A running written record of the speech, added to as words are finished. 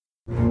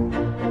The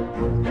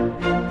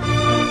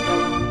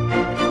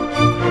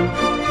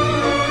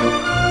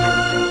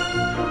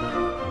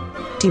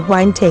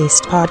Wine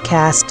Taste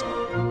Podcast.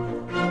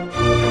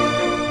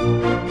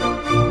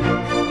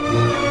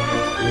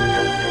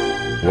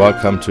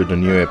 Welcome to the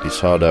new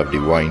episode of the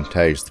Wine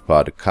Taste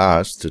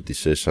Podcast.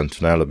 This is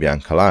Antonello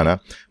Biancalana.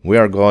 We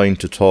are going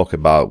to talk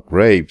about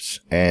grapes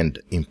and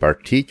in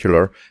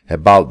particular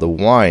about the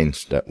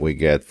wines that we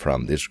get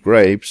from these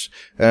grapes.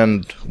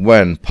 And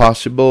when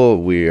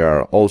possible, we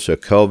are also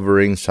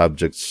covering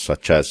subjects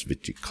such as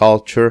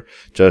viticulture,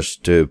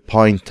 just to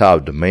point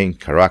out the main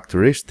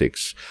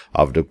characteristics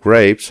of the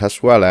grapes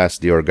as well as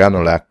the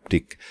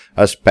organoleptic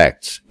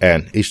aspects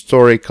and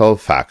historical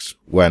facts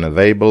when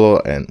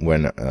available and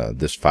when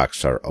these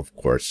facts are, of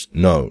course,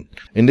 known.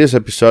 In this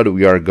episode,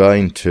 we are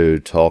going to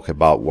talk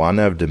about one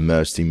of the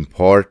most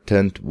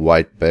important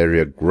white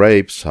berry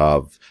grapes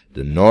of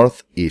the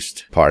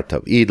northeast part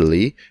of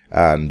Italy,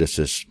 and this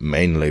is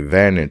mainly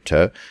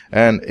Veneto,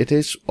 and it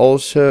is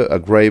also a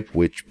grape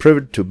which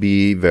proved to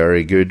be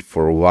very good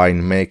for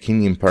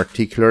winemaking, in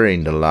particular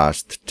in the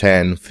last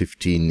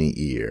 10-15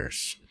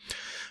 years.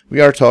 We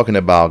are talking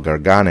about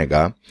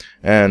Garganega,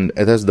 and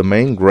it is the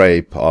main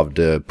grape of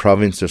the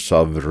provinces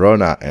of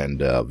Verona and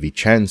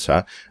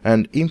Vicenza,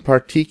 and in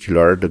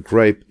particular the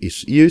grape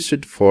is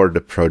used for the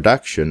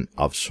production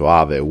of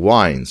Soave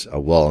wines,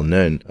 a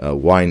well-known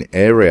wine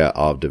area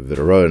of the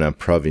Verona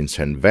province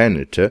and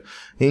Veneto,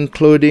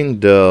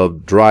 including the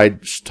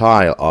dried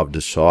style of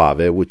the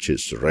Soave, which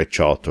is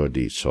Recioto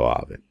di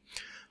Soave.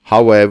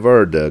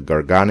 However, the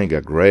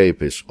Garganega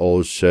grape is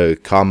also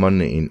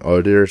common in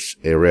other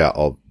areas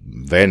of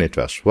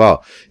Veneto as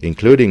well,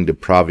 including the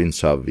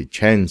province of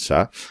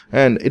Vicenza,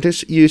 and it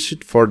is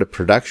used for the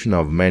production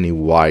of many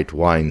white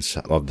wines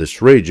of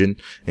this region,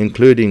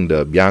 including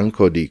the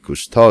Bianco di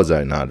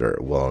Custoza, another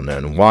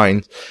well-known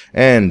wine,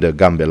 and the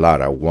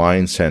Gambellara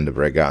wines and the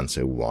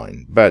Breganze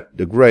wine. But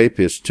the grape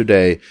is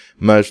today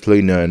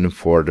mostly known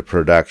for the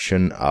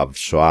production of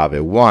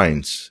Soave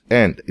wines,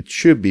 and it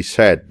should be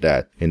said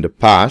that in the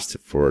past,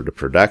 for the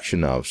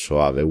production of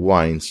Soave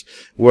wines,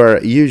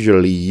 were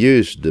usually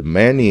used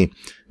many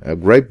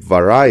grape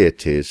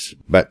varieties,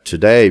 but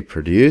today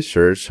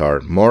producers are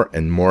more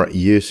and more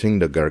using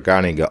the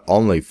Garganega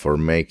only for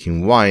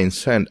making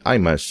wines, and I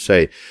must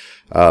say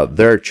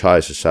their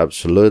choice is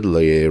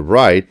absolutely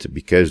right,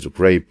 because the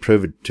grape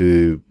proved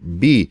to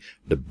be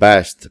the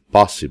best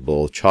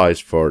possible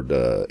choice for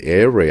the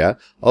area,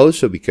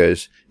 also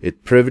because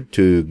it proved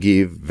to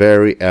give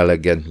very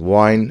elegant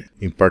wine,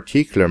 in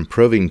particular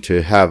proving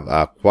to have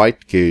a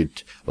quite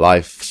good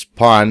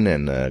lifespan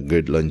and a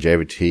good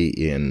longevity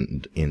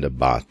in the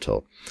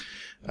bottle.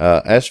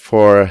 As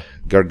for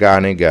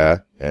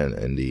Garganega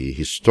and the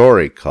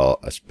historical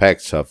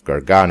aspects of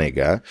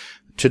Garganega,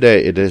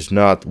 today it is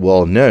not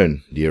well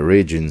known the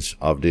origins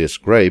of this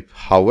grape.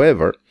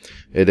 However,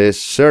 it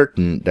is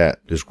certain that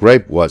this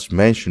grape was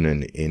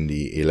mentioned in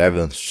the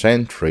 11th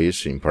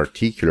centuries, in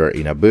particular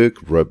in a book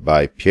wrote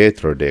by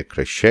Pietro de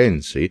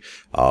Crescenzi,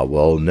 a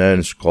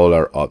well-known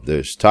scholar of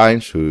those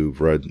times who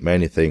wrote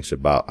many things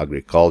about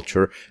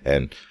agriculture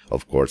and,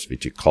 of course,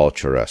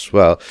 viticulture as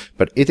well.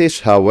 But it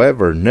is,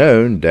 however,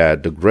 known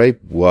that the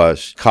grape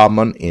was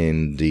common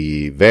in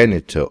the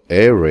Veneto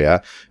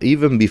area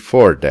even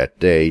before that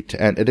date,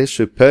 and it is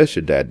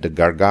supposed that the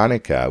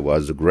Garganega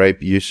was a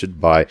grape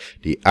used by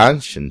the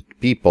ancient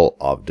people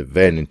of the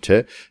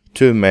Veneto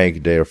to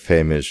make their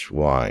famous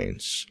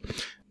wines.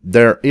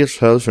 There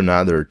is also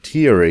another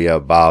theory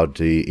about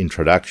the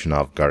introduction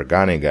of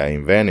Garganega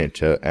in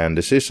Veneto, and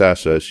this is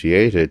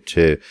associated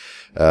to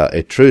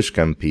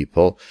Etruscan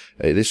people.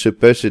 It is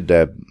supposed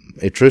that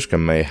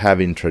Etruscan may have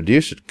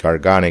introduced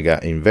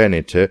Garganega in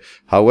Veneto.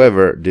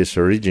 However, this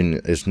origin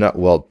is not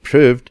well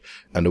proved,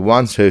 and the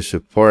ones who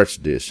support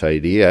this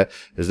idea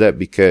is that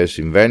because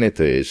in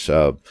Veneto it's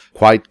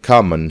quite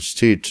common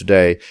still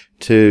today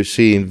to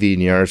see in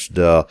vineyards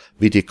the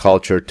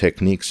viticulture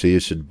techniques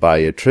used by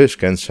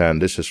Etruscans, and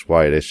this is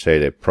why they say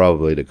that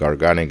probably the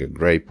Garganega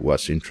grape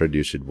was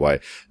introduced by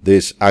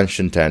these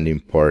ancient and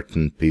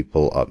important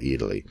people of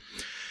Italy.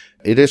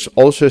 It is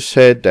also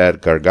said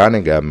that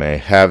Garganega may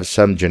have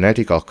some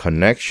genetical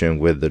connection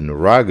with the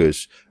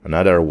Nuragus,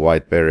 another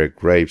white berry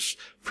grapes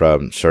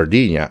from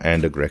Sardinia,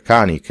 and the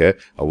Grecaniche,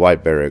 a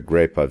white berry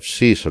grape of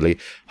Sicily.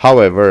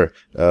 However,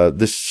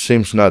 this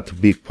seems not to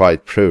be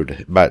quite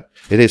proved, but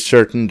it is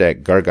certain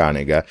that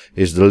Garganega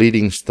is the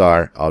leading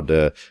star of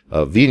the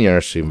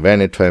vineyards in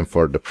Veneto and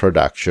for the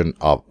production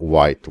of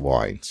white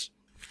wines.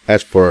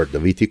 As for the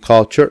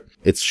viticulture,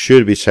 it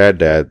should be said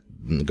that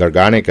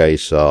Garganega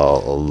is a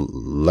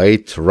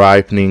late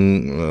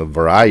ripening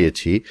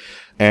variety,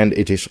 and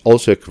it is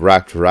also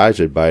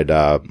characterized by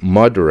the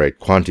moderate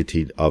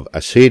quantity of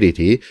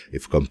acidity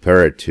if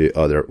compared to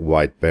other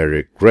white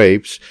berry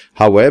grapes.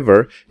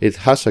 However, it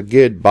has a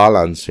good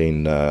balance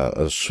in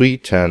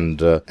sweet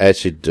and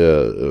acid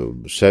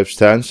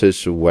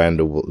substances when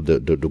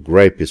the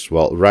grape is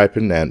well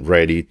ripened and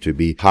ready to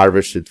be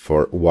harvested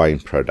for wine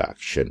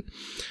production.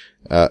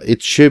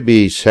 It should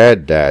be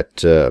said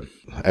that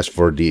as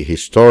for the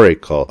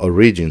historical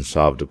origins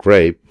of the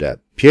grape, that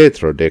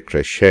Pietro de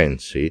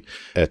Crescenzi,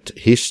 at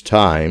his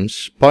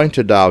times,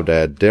 pointed out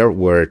that there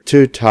were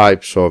two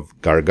types of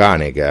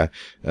Garganega.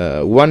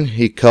 One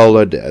he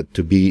called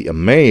to be a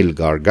male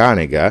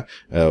Garganega,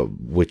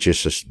 which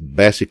is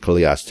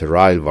basically a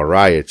sterile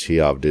variety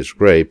of this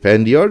grape,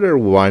 and the other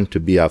one to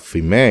be a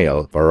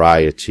female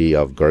variety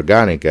of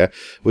Garganega,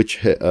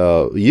 which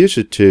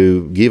used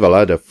to give a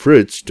lot of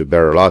fruits, to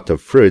bear a lot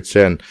of fruits,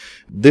 and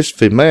this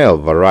female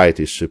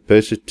variety is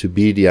supposed to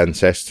be the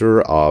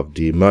ancestor of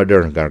the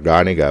modern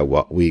Garganega,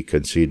 what we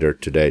consider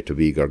today to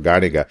be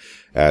Garganega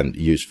and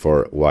used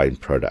for wine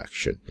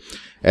production.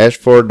 As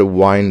for the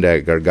wine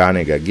that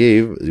Garganega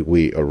give,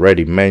 we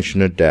already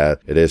mentioned that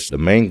it is the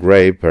main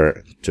grape,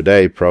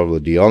 today probably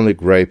the only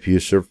grape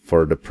used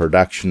for the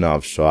production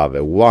of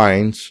Soave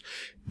wines,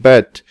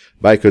 but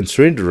by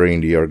considering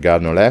the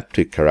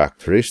organoleptic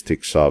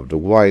characteristics of the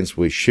wines,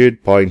 we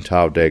should point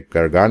out that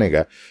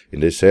Garganega in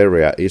this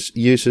area is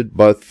used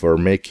both for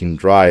making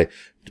dry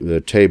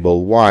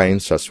table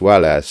wines as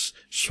well as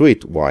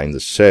sweet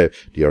wines. So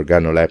the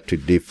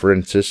organoleptic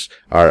differences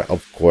are,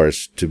 of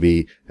course, to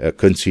be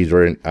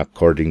considered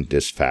according to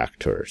these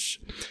factors.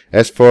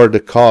 As for the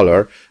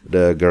color,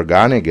 the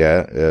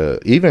Garganega,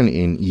 even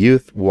in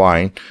youth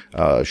wine,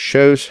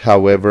 shows,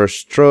 however,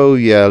 straw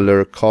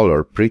yellow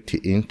color, pretty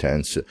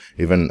intense,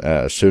 even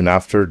soon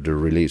after the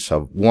release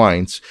of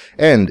wines,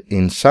 and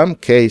in some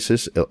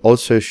cases it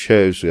also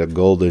shows a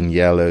golden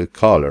yellow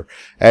color.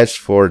 As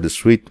for the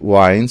sweet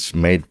wines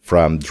made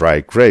from dry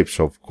grapes,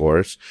 of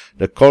course,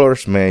 the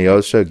colors may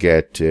also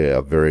get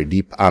very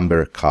deep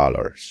amber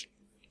colors.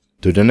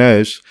 To the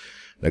nose,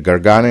 the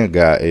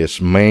Garganega is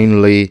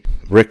mainly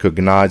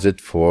recognized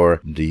for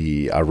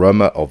the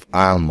aroma of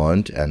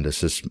almond, and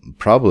this is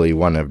probably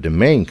one of the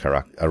main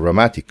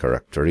aromatic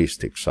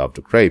characteristics of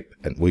the grape.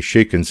 And we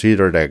should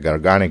consider that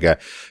Garganega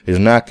is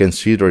not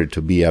considered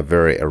to be a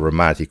very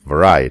aromatic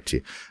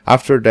variety.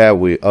 After that,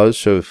 we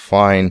also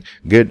find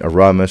good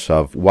aromas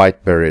of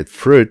white-berried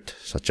fruit,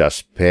 such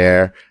as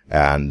pear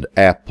and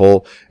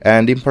apple,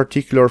 and in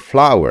particular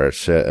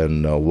flowers,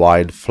 and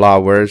wild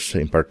flowers,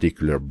 in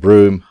particular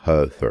broom,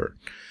 hawthorn.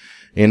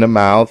 In the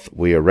mouth,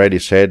 we already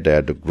said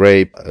that the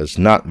grape is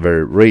not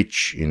very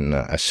rich in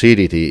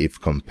acidity if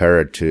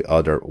compared to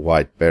other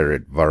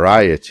white-berried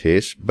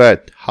varieties,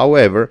 but,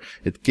 however,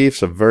 it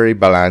gives a very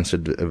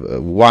balanced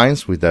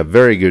wines with a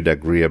very good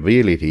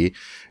agreeability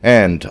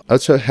and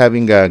also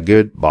having a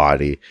good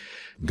body.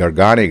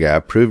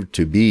 Garganega proved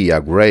to be a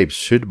grape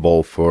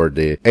suitable for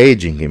the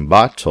aging in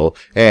bottle,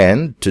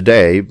 and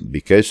today,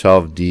 because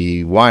of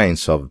the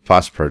wines of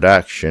past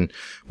production,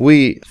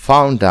 we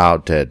found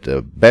out that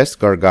the best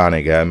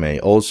Garganega may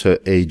also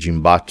age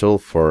in bottle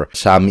for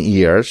some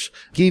years,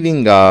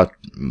 giving a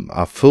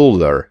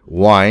fuller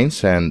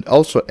wines and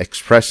also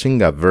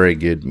expressing a very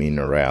good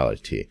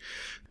minerality.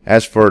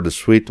 As for the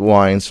sweet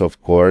wines,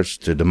 of course,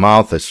 the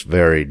mouth is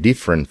very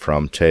different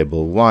from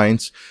table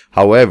wines.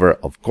 However,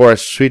 of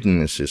course,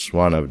 sweetness is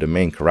one of the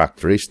main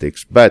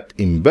characteristics, but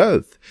in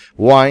both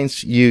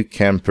wines you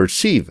can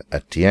perceive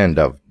at the end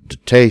of the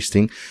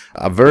tasting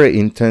a very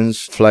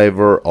intense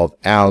flavor of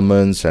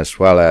almonds as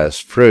well as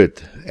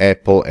fruit,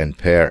 apple and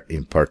pear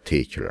in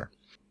particular.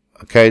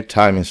 Okay,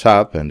 time is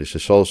up, and this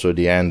is also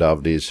the end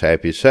of these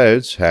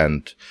episodes,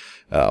 and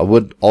I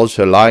would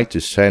also like to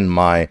send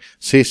my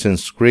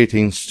season's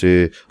greetings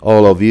to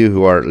all of you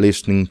who are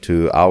listening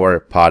to our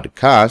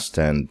podcast,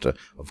 and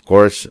of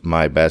course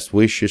my best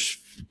wishes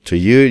to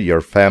you, your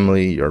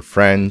family, your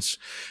friends,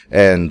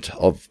 and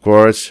of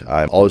course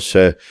I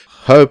also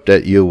hope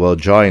that you will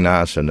join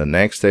us in the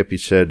next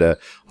episode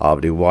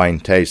of the Wine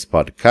Taste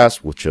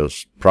Podcast, which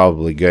is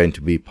probably going to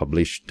be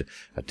published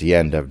at the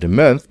end of the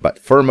month. But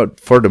for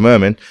the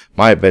moment,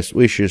 my best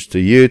wishes to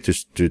you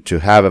to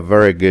have a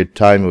very good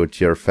time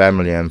with your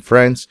family and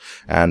friends,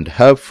 and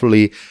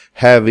hopefully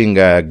having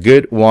a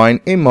good wine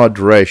in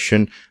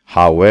moderation,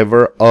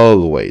 however,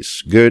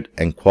 always good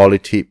and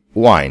quality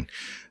wine.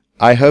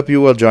 I hope you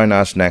will join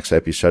us next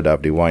episode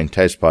of the Wine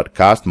Taste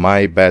Podcast.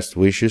 My best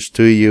wishes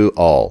to you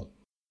all.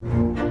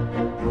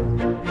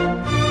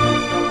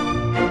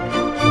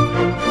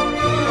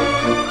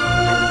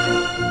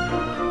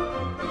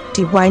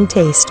 The Wine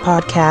Taste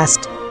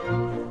Podcast.